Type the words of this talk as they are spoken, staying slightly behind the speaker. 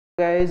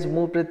Guys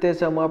मु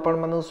प्रीतेश आपण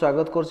मानक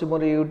स्वागत करछि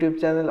मोर YouTube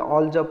channel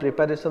all job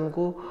preparation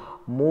को।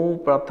 मु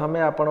प्रथमे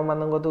आपण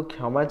मानक तो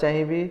क्षमा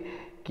चाहिए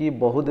कि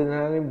बहुत दिन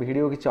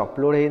वीडियो किसी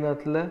अपलोड हो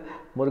नाला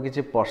मोर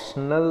किसी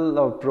पर्सनल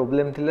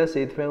प्रोब्लेम थिला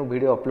से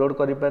वीडियो अपलोड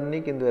करि पारनी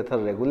किंतु एथर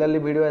रेगुलरली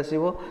वीडियो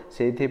आसीबो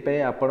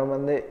से आपण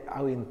माने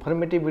आ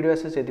इनफॉर्मेटिव वीडियो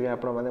आसे से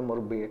आपण माने मोर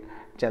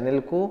चैनल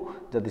को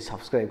जदि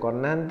सब्सक्राइब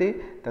करना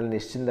तो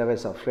निश्चिंत भाव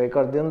सब्सक्राइब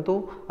कर दिंतु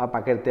आ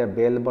पाखे त्या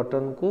बेल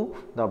बटन को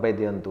दबाई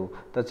दिंतु।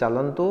 तो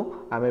चलतु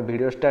आम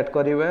वीडियो स्टार्ट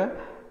करवा।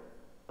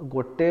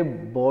 गोटे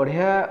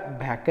बढ़िया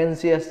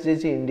वैकेंसी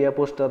आसी इंडिया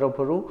पोस्ट तरफ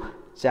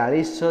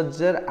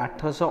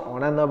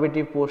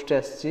 40,889 पोस्ट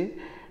आसी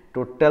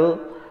टोटल।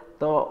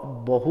 तो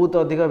बहुत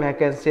अधिक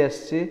वैकेंसी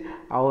आसी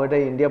आटा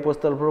इंडिया पोस्ट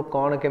तरफ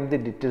कौन केमती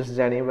डिटेल्स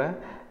जानिबा।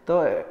 तो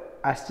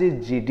आसी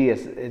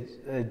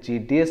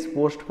जीडीएस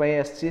पोस्ट पे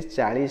आसी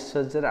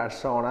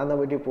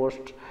 40,889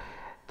 पोस्ट।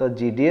 तो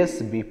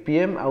जीडीएस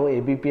बीपीएम आउ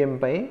एबीपीएम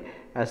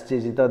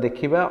आसी। तो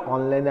देखा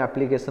ऑनलाइन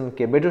एप्लिकेशन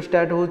केबेठू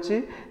स्टार्ट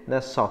होची ना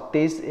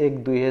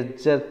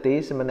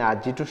 27/1/2023 माने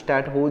आज टू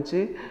स्टार्ट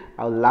होची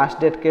आ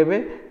लास्ट डेट केबे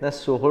ना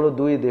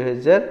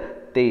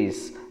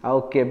 16/2/2023 आउ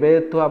केबे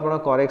तो आपण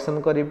करेक्शन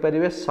करि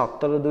परिबे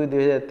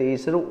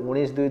 17/2/2023 रु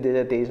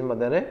 19/2/2023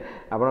 मध्य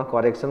आपण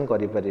करेक्शन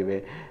करि परिबे।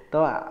 तो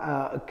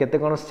केते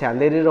कोन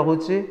सैलरी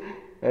रहूची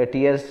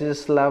टीआरसी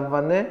स्लैब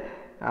माने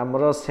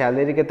आमर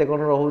सैलरी केते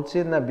कोन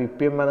रहूची ना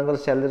बीपीएम मानकर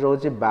सैलरी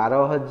रहूची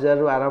 12,000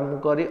 रु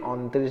आरंभ करी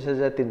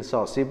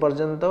 29,380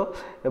 पर्यंत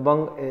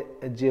एवं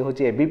जे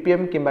होची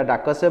एबीपीएम किंबा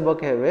डाक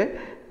सेवक हेबे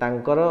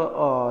तांकर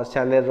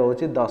सैलरी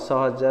रहूची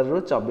 10,000 रु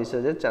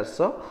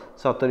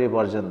 24,470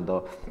 पर्यंत।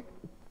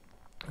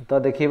 तो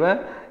देखिबा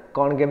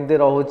कौन केमती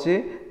रहूची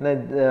ना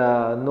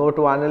note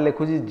 1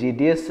 लिखुची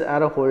GDS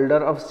are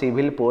holder of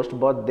civil post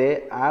but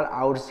they are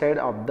outside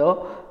of the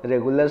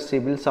regular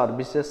civil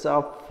services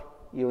of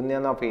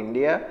Union of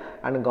India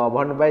and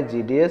governed by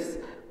GDS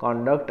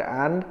Conduct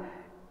and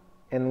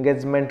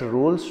Engagement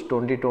Rules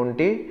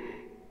 2020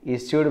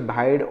 issued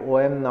by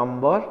OM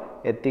number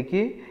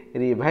etiki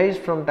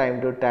revised from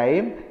time to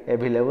time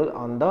available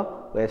on the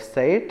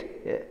website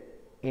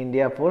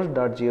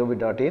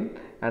indiapost.gov.in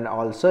and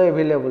also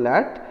available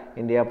at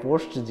India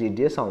Post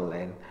GDS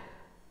online।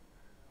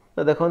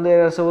 तो देखो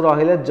ये सब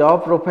रहा job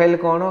profile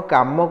कौन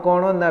काम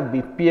कौन ना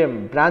BPM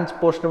branch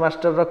post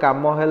master रो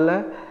काम है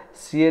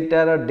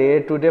seater day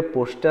to day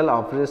postal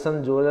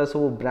operation जो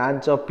सब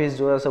ब्रांच ऑफिस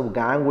जो सब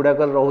गाँ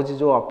गुड़ाक रोचे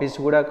जो ऑफिस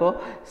गुड़ाक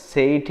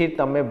से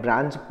तमें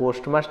ब्रांच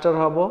पोस्ट मास्टर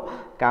हम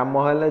काम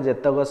है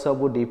जितक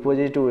सब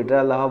डिपोजिट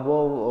विड्रॉल हम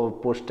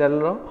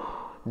पोस्टल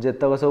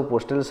जितक सब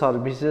पोस्टल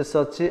सर्विसेस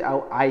अच्छी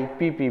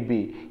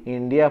IPPB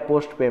India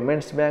post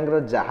payments bank रो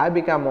जहाँ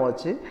भी काम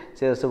अच्छी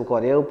से सब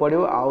करिया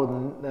पड़ो। आउ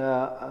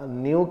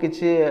न्यू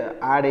किसी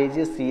आड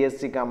है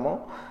सीएससी काम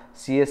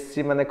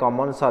सीएससी माने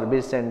कॉमन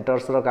सर्विस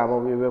सेंटर्स रो काम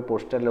भी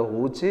पोस्टल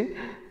होउची।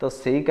 तो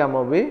सही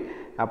काम भी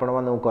आपण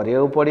माने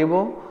करिया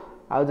पड़ो।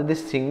 आउ जदि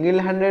सिंगल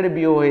हैंडेड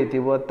बीओ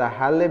होइथिबो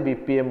ताहाले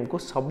बीपीएम को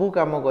सबू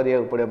काम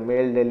करिया पड़ो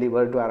मेल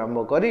डिलीवर टू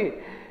आरंभ करी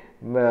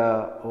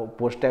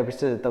पोस्ट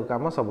ऑफिस जत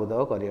काम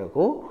सबुतक करिया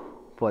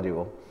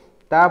पड़ो।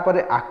 तापर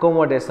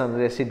आकोमोडेशन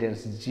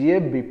रेसिडेंस जी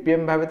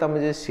बीपीएम भाव तुम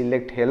जे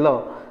सिलेक्ट हेलो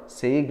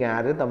से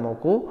गाँव में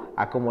तुमको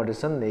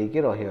आकोमोडेशन नहीं कि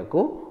रहा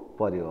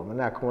पड़ो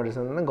माने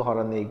आकोमोडेशन माने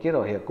घर नहीं कि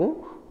रहा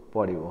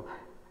पड़ो।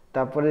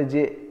 तापर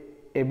जे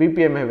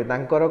एबीपीएम हे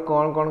तांकर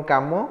कौन कौन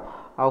काम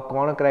आ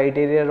कौन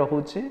क्राइटेरिया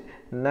रोचे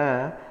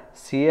ना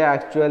सी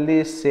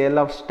actually cell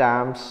of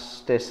stamps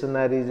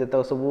stationery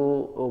जो सब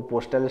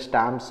पोस्टल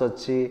स्टाम्प्स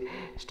अच्छी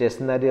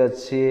स्टेशनरी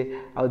अच्छी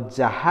आ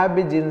जहाँ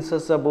भी जिनस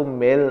सब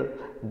मेल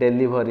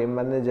डिलीवरी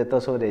माने जो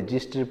सब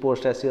रजिस्ट्री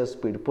पोस्ट आसो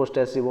स्पीड पोस्ट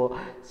आसो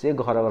सी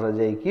घर घर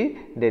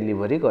जाइकी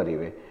डिलीवरी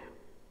करेंगे।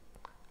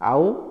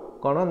 आउ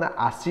कौन ना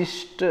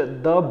assist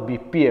the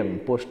BPM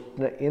post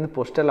in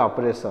postal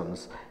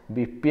operations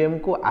BPM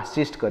को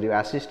असिस्ट करेंगे।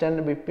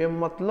 असिस्टेंट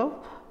बीपीएम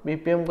मतलब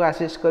बीपीएम को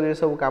असिस्ट करेंगे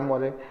सब काम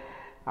रे।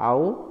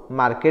 आउ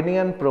marketing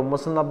and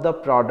promotion of the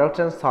products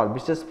and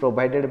services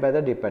provided by the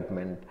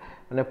department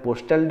माने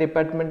पोस्टल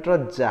डिपार्टमेंट रो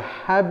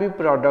जहाँ भी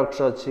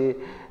प्रोडक्ट्स अच्छी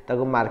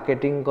ताको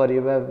मार्केटिंग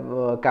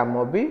करवा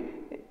काम भी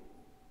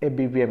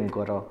एबीपीएम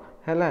कर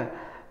है।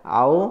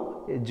 आउ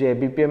जो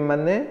एबीपीएम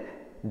माने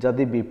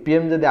जदि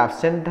बीपीएम जदि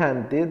आबसेंट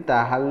थांती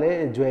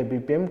ताहाले जो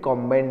एबीपीएम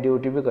कंबाइन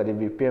ड्यूटी भी करेंगे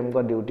बीपीएम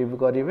का ड्यूटी भी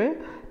करेंगे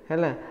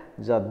है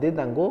जदि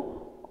तांको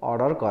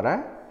ऑर्डर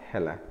करा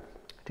है।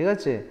 ठीक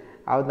अच्छे।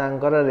 आउ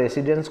तांकर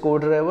रेसिडेंस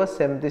कोड रहिबो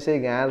सेमती से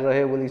गाँ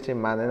रहे बोली से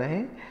माने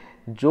नहीं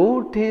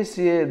जोठी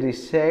सी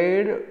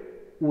reside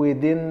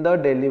with in the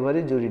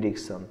delivery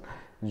jurisdiction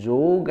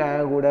जो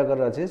गाँ गुड़ाक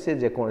अच्छे से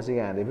जेकोसी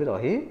गाँव में भी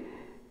रही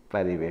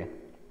पारे।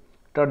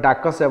 तो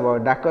डाक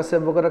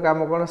सेवकर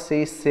काम कौन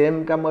से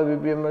सेम काम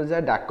बीपीएम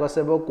जाए डाक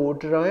सेवक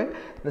कौट रहे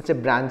ना से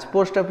ब्रांच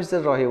पोस्ट ऑफिस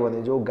रही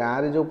जो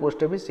गाँव में जो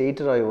पोस्ट ऑफिस से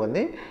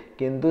रही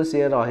किंतु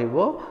सी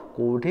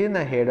रही ना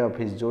हेड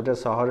ऑफिस जोटा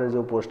सहर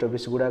जो पोस्ट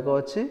ऑफिस गुड़ाक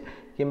अच्छी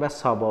किंबा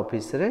सब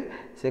ऑफिस रे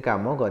से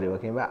काम करिवो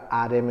किंबा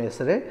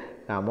आरएमएस रे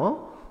काम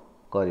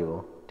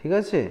करिवो। ठीक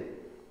अच्छे।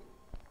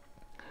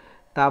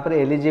 तापर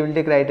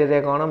एलिजिबिलिटी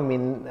क्राइटेरिया कौन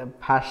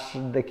फास्ट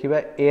देखिबा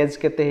एज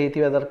केते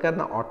हेतिबा दरकार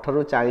ना 18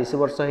 रु 40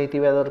 वर्ष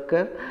हेतिबा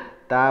दरकार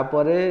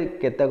तापर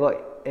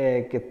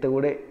केते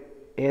गुडे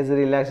एज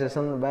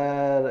रिलैक्सेशन बा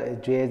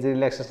जो एज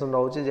रिलैक्सेशन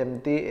रोचे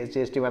जेमती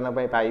एससी मान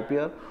 5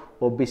 ईयर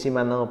ओबीसी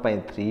मान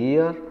 3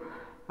 ईयर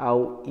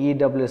आउ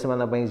ईडब्ल्यूएस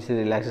मान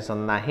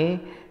रिलैक्सेशन नाही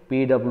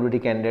पीडब्ल्यूडी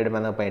कैंडिडेट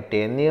मान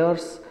 10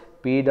 years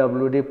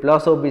PWD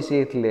plus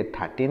OBC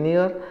 13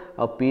 year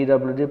और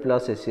PWD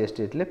plus SC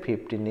ST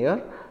 15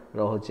 year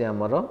रोचे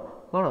आमर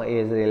कौन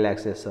एज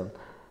रिलैक्सेशन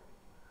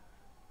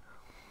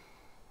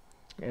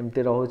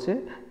एमती रोचे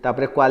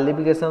तापर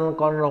क्वालिफिकेशन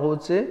कौन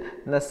रोचे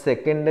ना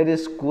सेकेंडरी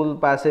स्कूल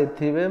पास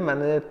होइथिबे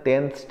माने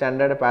 10th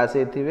स्टैंडर्ड पास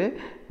होइथिबे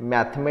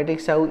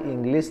मैथमेटिक्स आउ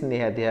इंग्लिश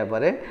निहाती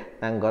भाबरे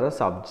तांकर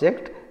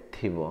सब्जेक्ट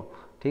थिबो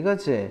ठीक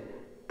अच्छे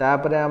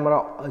तापर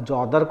आमर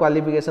जो अदर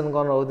क्वालिफिकेशन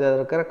कौन रोचे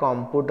दरकार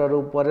कंप्यूटर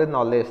ऊपर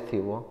नॉलेज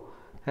थिबो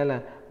हैला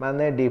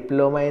माने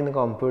diploma in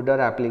computer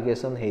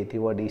application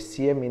हेथिबो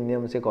DCA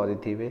minimum से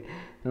करिथिबे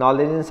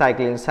नॉलेज इन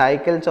साइक्लिंग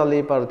साइकिल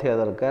चलई पारथिया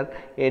दरकार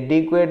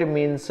एडिक्वेट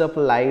मीन्स ऑफ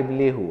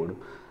लाइवलीहुड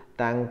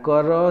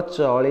तांकर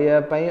चलिया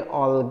पई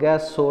अलगा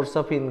सोर्स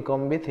ऑफ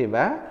इनकम भी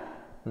थिबा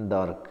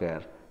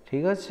दरकार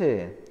ठीक अच्छे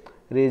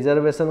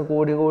रिजर्वेशन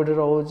कोडी कोडी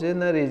रोचे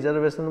ना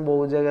रिजर्वेशन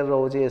बहुत जगह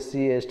रोचे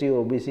SC ST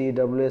OBC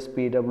EWS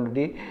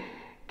PWD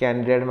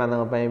candidate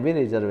मान पई भी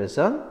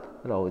रिजर्वेशन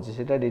रोचे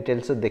सेटा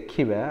डिटेल्स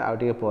देखिबा आ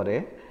टिके परे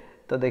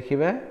तो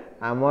देखिबा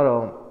आमर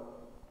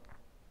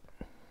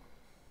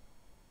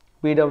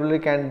पीडब्ल्यूडी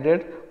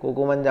कैंडिडेट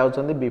को मान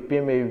जाउछन्ती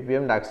बीपीएम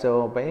एबीपीएम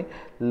डाक्सेवा पई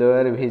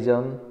लोअर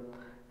विजन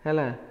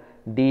हैला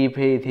डीप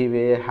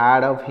हेथिबे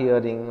हार्ड ऑफ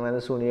हियरिंग माने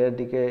सुनिया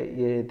टिके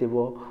ये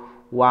हेतिबो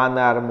one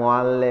arm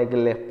one leg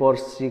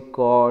leprosy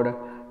cord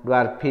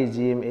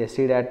dwarfism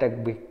acid attack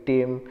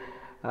victim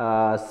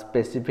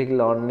specific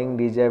learning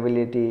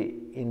disability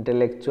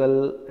intellectual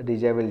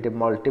disability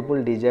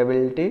multiple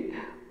disability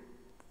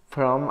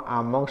from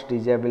amongst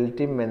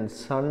disability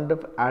mentioned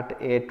eight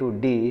A to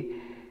D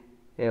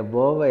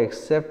above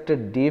accept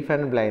deaf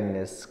and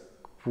blindness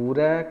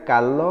पूरा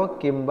कालो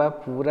किंबा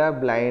पूरा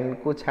blind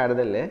को छाड़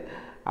देले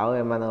आउ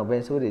एमान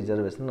पे सब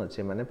रिजर्वेशन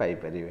अच्छे माने पाई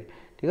परिबे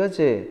ठीक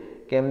अच्छे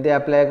केमती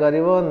अप्लाई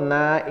करिवो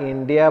ना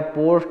इंडिया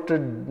पोस्ट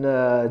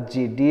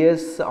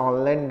जीडीएस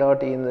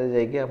online.in रे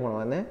जाके आपण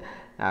माने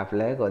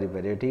अप्लाई करि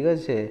परिबे ठीक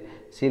अच्छे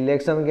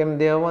सिलेक्शन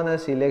केमती होबो ना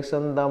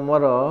सिलेक्शन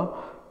तमर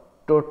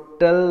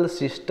total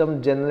system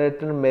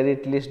generated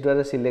merit list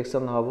द्वारा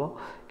सिलेक्शन होबो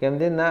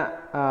केमती ना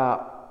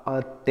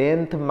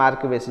 10th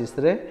मार्क बेसिस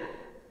रे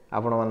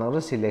आपण मानकर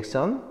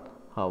सिलेक्शन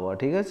होबो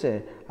ठीक अच्छे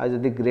आ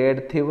जदी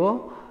ग्रेड थिबो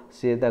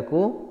से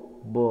ताकू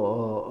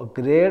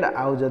ग्रेड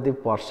आउ जदि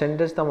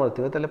परसेंटेज तुम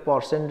थी ताले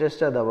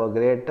परसेंटेजटा दब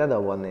ग्रेडटा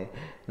दबनी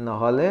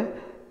नहले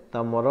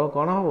तुमर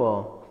कौन हम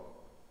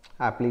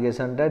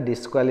एप्लिकेशनटा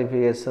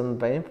डिस्क्वालिफिकेशन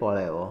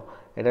पलैब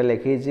एटा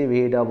लिखी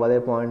VAA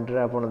पॉइंट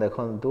आप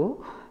देखु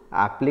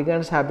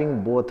applicants having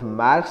both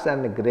marks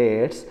and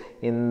grades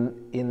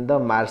in the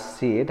mark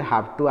sheet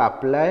have to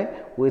apply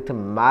with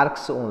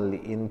marks only.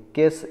 In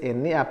case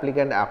any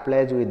applicant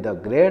applies with the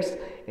grades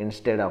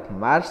instead of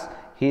marks,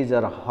 his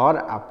or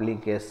her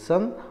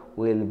application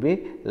will be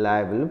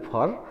liable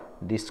for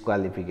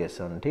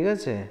disqualification. ठीक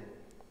है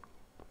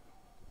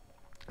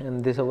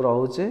एमती सब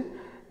रोचे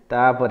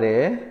तापरे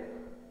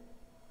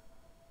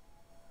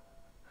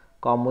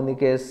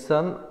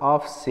communication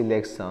of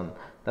selection.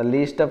 The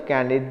list of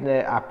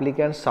candidate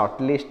applicants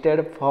shortlisted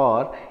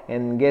for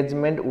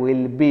engagement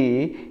will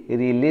be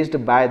released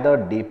by the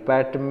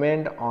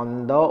department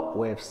on the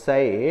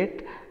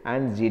website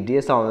and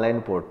GDS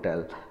online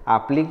portal.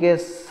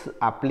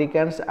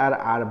 Applicants are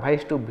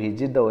advised to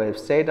visit the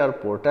website or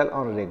portal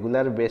on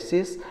regular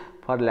basis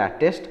for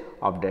latest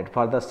update.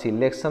 For the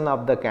selection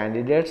of the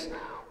candidates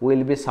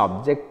will be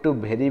subject to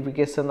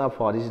verification of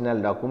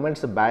original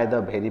documents by the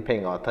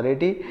verifying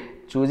authority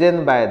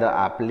chosen by the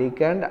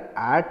applicant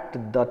at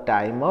the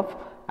time of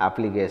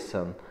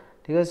application.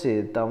 ठीक अच्छे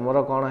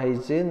तुमर कौन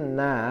है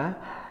ना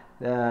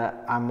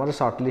आमर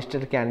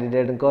सर्टलिस्टेड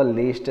candidate को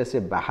list से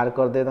बाहर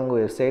कर दे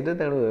वेबसाइट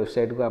तेणु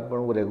वेबसाइट को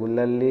आपको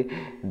रेगुलाली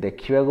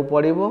देखा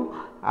पड़ो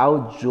आउ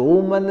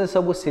जो मैंने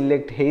सब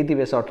सिलेक्ट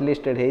होते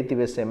सर्टलिस्टेड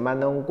होते से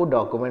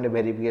डॉक्यूमेंट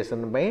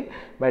वेरिफिकेशन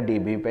बा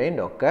डीबी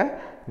डका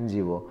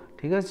जीवो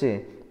ठीक अच्छे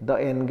the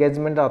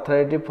engagement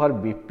authority for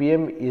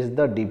BPM is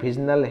the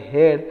divisional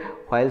head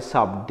while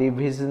sub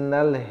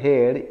divisional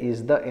head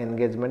is the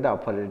engagement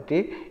authority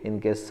in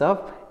case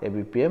of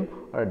ABPM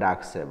और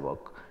डाक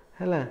सेवक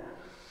है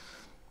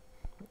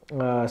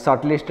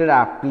shortlisted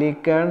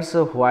applicants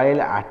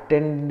while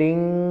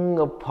attending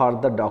for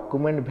the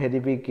document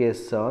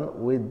verification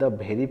with the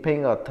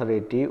verifying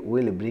authority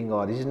will bring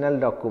original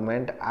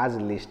document as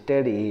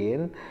listed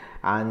in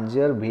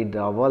Angier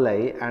VAA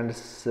and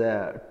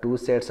 2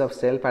 sets of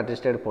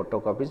self-attested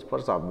photocopies for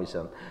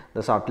submission.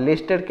 The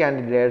shortlisted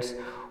candidates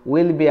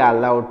will be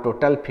allowed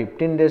total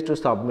 15 days to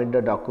submit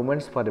the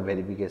documents for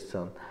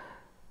verification.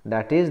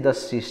 That is, the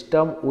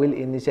system will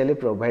initially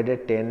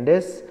provide 10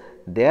 days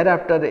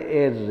thereafter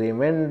a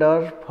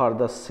remainder for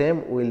the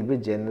same will be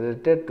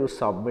generated to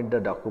submit the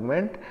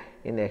document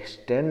in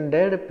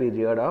extended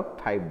period of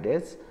 5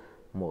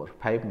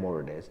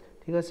 more days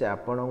ठीक अच्छे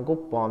आपण को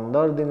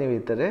 15 दिन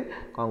भितर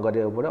कौन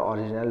करा पड़े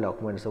original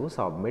document सब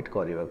सबमिट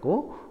करने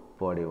को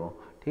पड़ो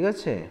ठीक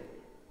अच्छे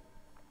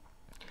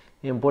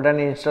important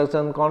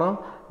instruction कौन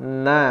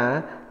ना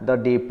the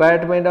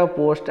department of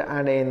post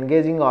and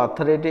engaging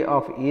authority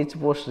of each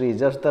post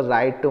reserves the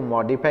right to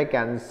modify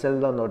cancel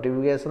the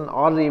notification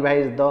or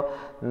revise the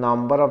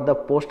number of the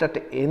post at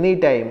any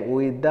time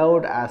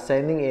without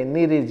assigning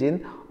any reason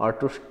or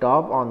to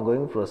stop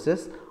ongoing process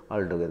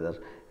altogether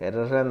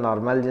era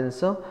normal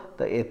जिनस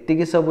तो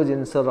एतिकी सब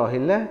जिनस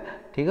रहिला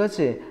ठीक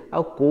अच्छे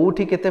आ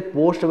कोठी केते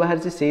post बाहर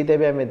सेटा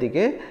भी आम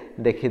टिके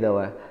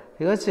देखीदवा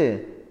ठीक अच्छे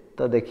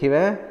तो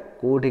देखा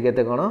कोठी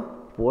केते कौन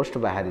पोस्ट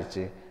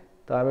बाहरी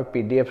तो आम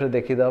पीडीएफ रे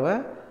देखीदवा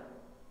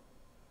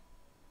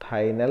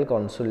फाइनल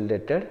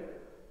कंसोलिडेटेड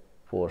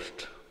पोस्ट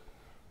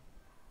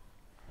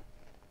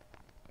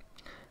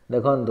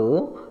देखंतु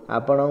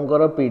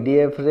आपणकर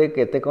पीडीएफ रे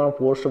केते कौन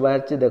पोस्ट बाहर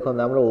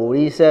देखंतु हमर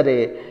ओडिसा रे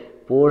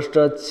पोस्ट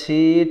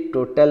अच्छी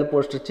टोटाल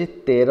पोस्ट अच्छी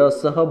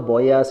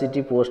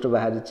 1382 पोस्ट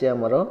बाहरी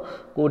आमर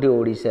कौटी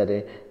ओडिशा रे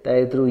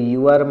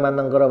यूआर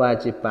मानकर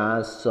बाहरी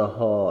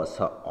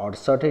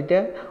 568टा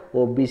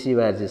ओबीसी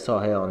बाहरी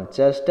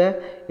 149टा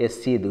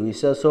एससी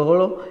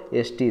 216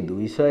 एसटी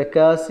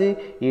 281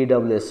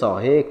 ईडब्ल्यूएस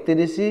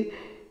 131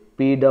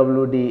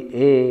 पीडब्ल्यूडी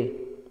ए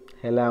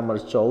है आमर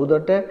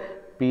 14टा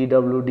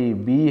पीडब्ल्यूडी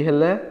बी है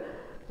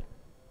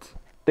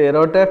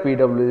 13टा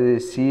पीडब्ल्यूडी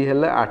सी है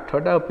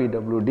 8टा और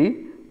पीडब्ल्यूडी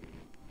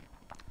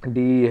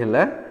डी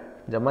है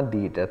जमा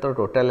 2टा तो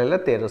टोटाल है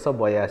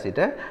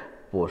 1382टा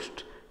पोस्ट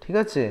ठीक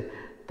अच्छे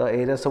तो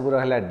ये सब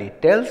रहा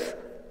डिटेल्स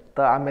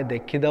तो आम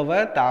देखीदबा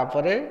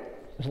तापरे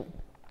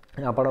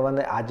आपण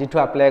मैंने आज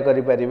अप्लाई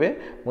करें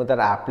मुझे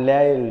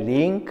अप्लाई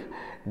लिंक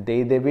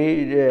देदेवी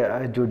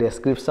जो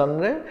डिस्क्रिप्शन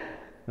रे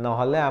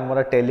नहले आमर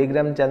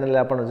टेलीग्राम चैनल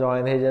आप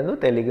जॉइन हो जातु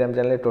टेलीग्राम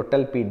चैनल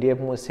टोटाल पीडीएफ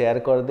मु शेयर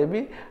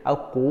करदेवी आ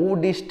को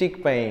डिस्ट्रिक्ट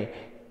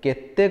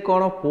केते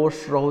कौन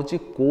पोस्ट रोचे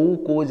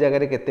कौ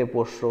जगह केते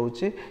पोस्ट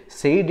रोचे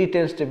से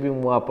डिटेल्स भी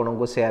मुझे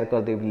आपको शेयर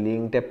करदेवी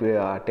लिंक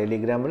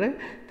टेलीग्राम रे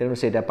तेणु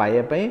से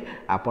पाइबापी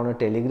आपड़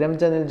टेलीग्राम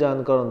चैनल जॉइन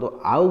करूँ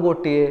आउ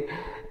गोटे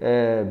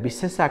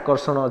विशेष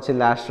आकर्षण अच्छी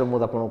लास्ट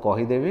मुझे आपको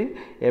कहीदेवी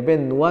एवं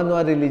नुआ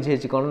नुआ रिलीज हो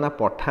कौन ना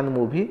पठान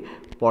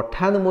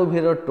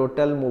मुभीर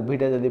टोटाल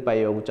मुभीटा जब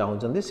पाइबा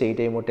चाहूँगी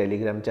से मो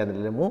टेलीग्राम चैनल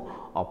में मु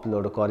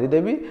अपलोड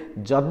करदेवी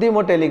जदि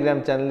मो टेलीग्राम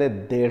चैनल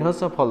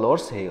 150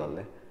 फॉलोअर्स हो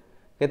गले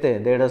केते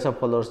 150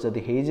 फॉलोअर्स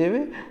जदि हो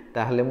जाए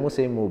ताहले मु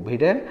से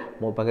मुभीटा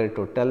मो पाखे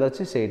टोटाल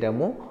अच्छी सेटा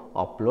मु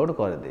अपलोड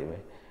करदेवी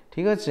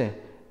ठीक अच्छे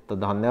तो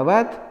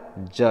धन्यवाद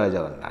जय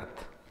जगन्नाथ।